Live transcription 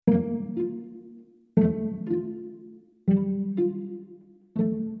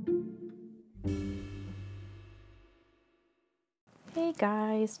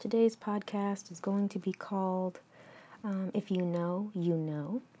guys. Today's podcast is going to be called If You Know, You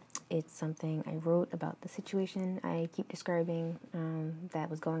Know. It's something I wrote about the situation I keep describing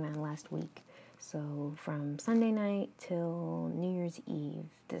that was going on last week. So from Sunday night till New Year's Eve,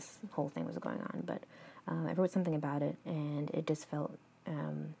 this whole thing was going on. But I wrote something about it, and it just felt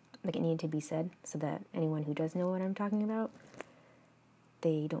like it needed to be said so that anyone who does know what I'm talking about,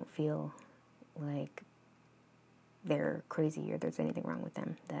 they don't feel like they're crazy or there's anything wrong with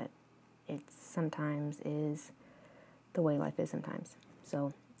them, that it sometimes is the way life is sometimes.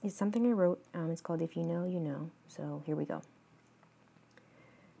 So it's something I wrote. It's called If You Know, You Know. So here we go.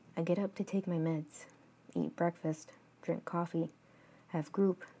 I get up to take my meds, eat breakfast, drink coffee, have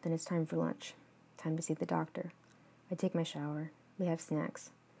group, then it's time for lunch. Time to see the doctor. I take my shower. We have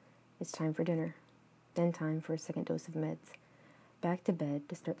snacks. It's time for dinner. Then time for a second dose of meds. Back to bed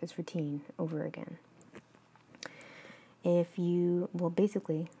to start this routine over again.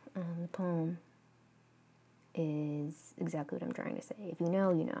 Basically, the poem is exactly what I'm trying to say. If you know,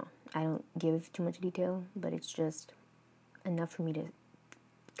 you know. I don't give too much detail, but it's just enough for me to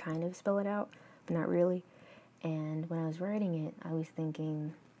kind of spell it out, but not really. And when I was writing it, I was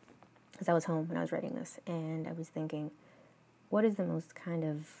thinking, because I was home when I was writing this, and I was thinking, what is the most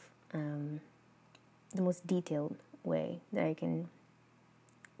the most detailed way that I can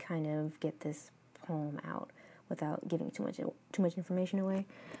kind of get this poem out without giving too much information away.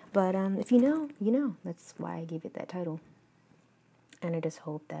 But if you know, you know. That's why I gave it that title. And I just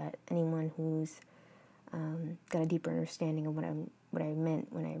hope that anyone who's got a deeper understanding of what I meant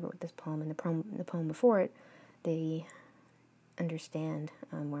when I wrote this poem and the poem before it, they understand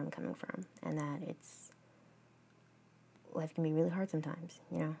where I'm coming from, and that life can be really hard sometimes,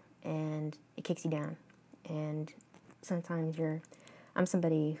 and it kicks you down, and sometimes I'm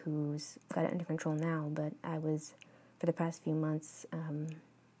somebody who's got it under control now, but I was, for the past few months,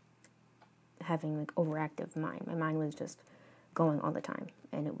 having overactive mind. My mind was just going all the time,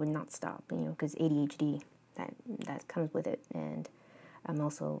 and it would not stop, because ADHD, that comes with it, and I'm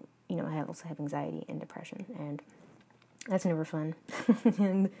also, I also have anxiety and depression, and that's never fun,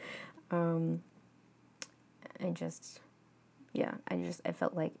 and I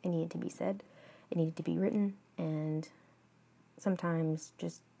felt like it needed to be said, it needed to be written, and sometimes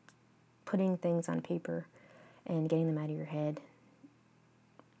just putting things on paper and getting them out of your head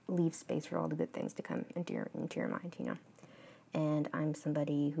leaves space for all the good things to come into your mind, And I'm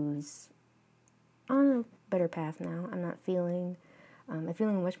somebody who's on a better path now. I'm feeling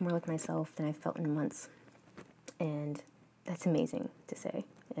much more like myself than I've felt in months. And that's amazing to say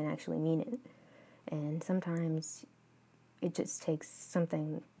and actually mean it. And sometimes it just takes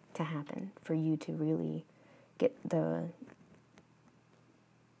something to happen for you to really get the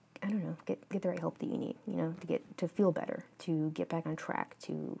right help that you need, to feel better, to get back on track,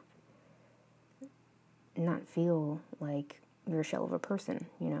 to not feel like you're a shell of a person,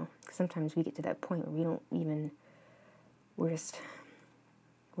 'Cause sometimes we get to that point where we're just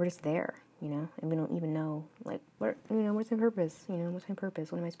there, and we don't even know, like, what's my purpose,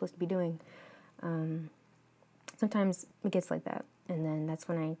 what am I supposed to be doing? Sometimes it gets like that, and then that's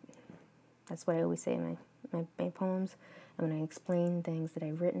what I always say in my poems, and when I explain things that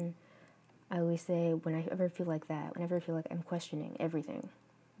I've written, I always say, whenever I feel like that, whenever I feel like I'm questioning everything,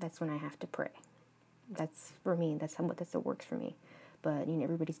 that's when I have to pray. That's, for me, that's what works for me. But,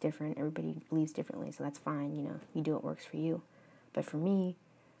 everybody's different, everybody believes differently, so that's fine, you do what works for you. But for me,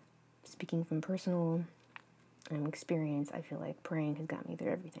 speaking from personal experience, I feel like praying has got me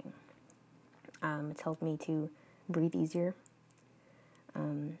through everything. It's helped me to breathe easier,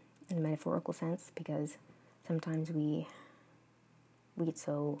 in a metaphorical sense, because sometimes we get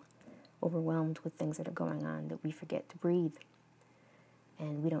so overwhelmed with things that are going on that we forget to breathe,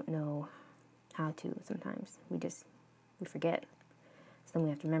 and we don't know how to. Sometimes we forget, so then we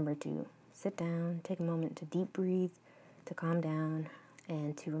have to remember to sit down, take a moment to deep breathe, to calm down,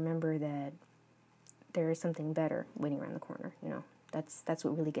 and to remember that there is something better waiting around the corner. That's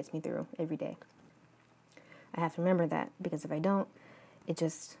what really gets me through every day. I have to remember that, because if I don't,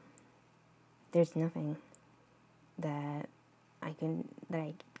 there's nothing that I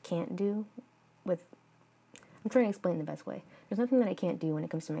can't do with. I'm trying to explain the best way. There's nothing that I can't do when it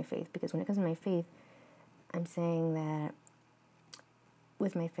comes to my faith, because when it comes to my faith, I'm saying that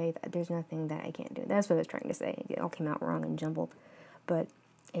with my faith, there's nothing that I can't do. That's what I was trying to say. It all came out wrong and jumbled, but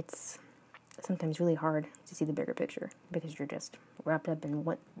it's sometimes really hard to see the bigger picture, because you're just wrapped up in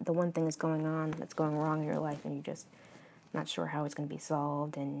what the one thing is going on that's going wrong in your life, and you're just not sure how it's going to be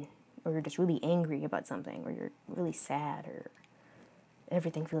solved, or you're just really angry about something, or you're really sad, or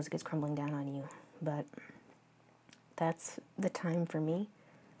everything feels like it's crumbling down on you. But that's the time for me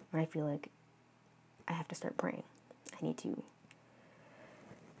when I feel like I have to start praying. I need to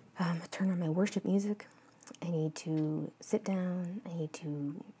turn on my worship music. I need to sit down. I need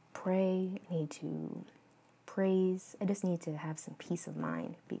to pray. I need to praise. I just need to have some peace of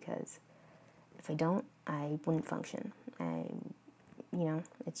mind, because if I don't, I wouldn't function.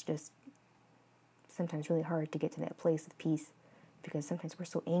 It's just sometimes really hard to get to that place of peace, because sometimes we're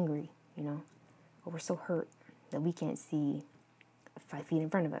so angry, or we're so hurt that we can't see 5 feet in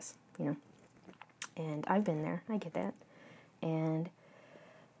front of us, And I've been there. I get that. And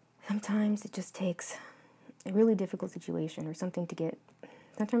sometimes it just takes a really difficult situation or something to get.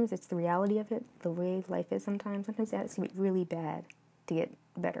 Sometimes it's the reality of it, the way life is sometimes. Sometimes it has to be really bad to get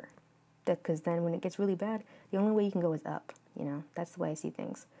better. Because then when it gets really bad, the only way you can go is up, That's the way I see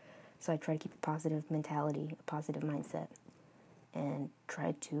things. So I try to keep a positive mentality, a positive mindset, and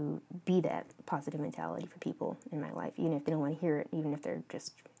try to be that positive mentality for people in my life, even if they don't want to hear it, even if they're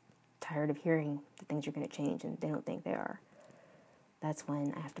just tired of hearing that things are going to change and they don't think they are. That's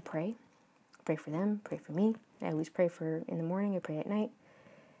when I have to pray for them, pray for me. I always pray for in the morning, I pray at night,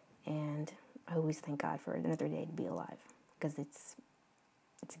 and I always thank God for another day to be alive, because it's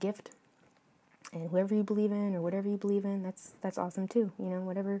a gift. And whoever you believe in or whatever you believe in, that's awesome too.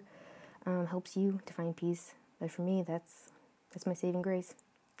 Whatever helps you to find peace. But for me, that's my saving grace,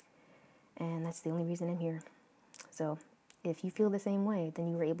 and that's the only reason I'm here. So if you feel the same way, then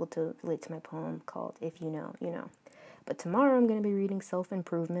you were able to relate to my poem called "If You Know, You Know." But tomorrow I'm going to be reading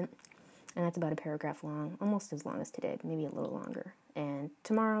Self-Improvement, and that's about a paragraph long, almost as long as today, maybe a little longer. And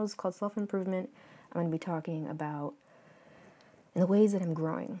tomorrow's called Self-Improvement. I'm going to be talking about in the ways that I'm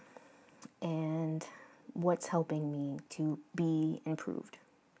growing and what's helping me to be improved,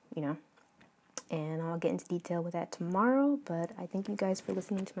 And I'll get into detail with that tomorrow, but I thank you guys for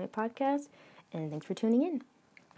listening to my podcast, and thanks for tuning in.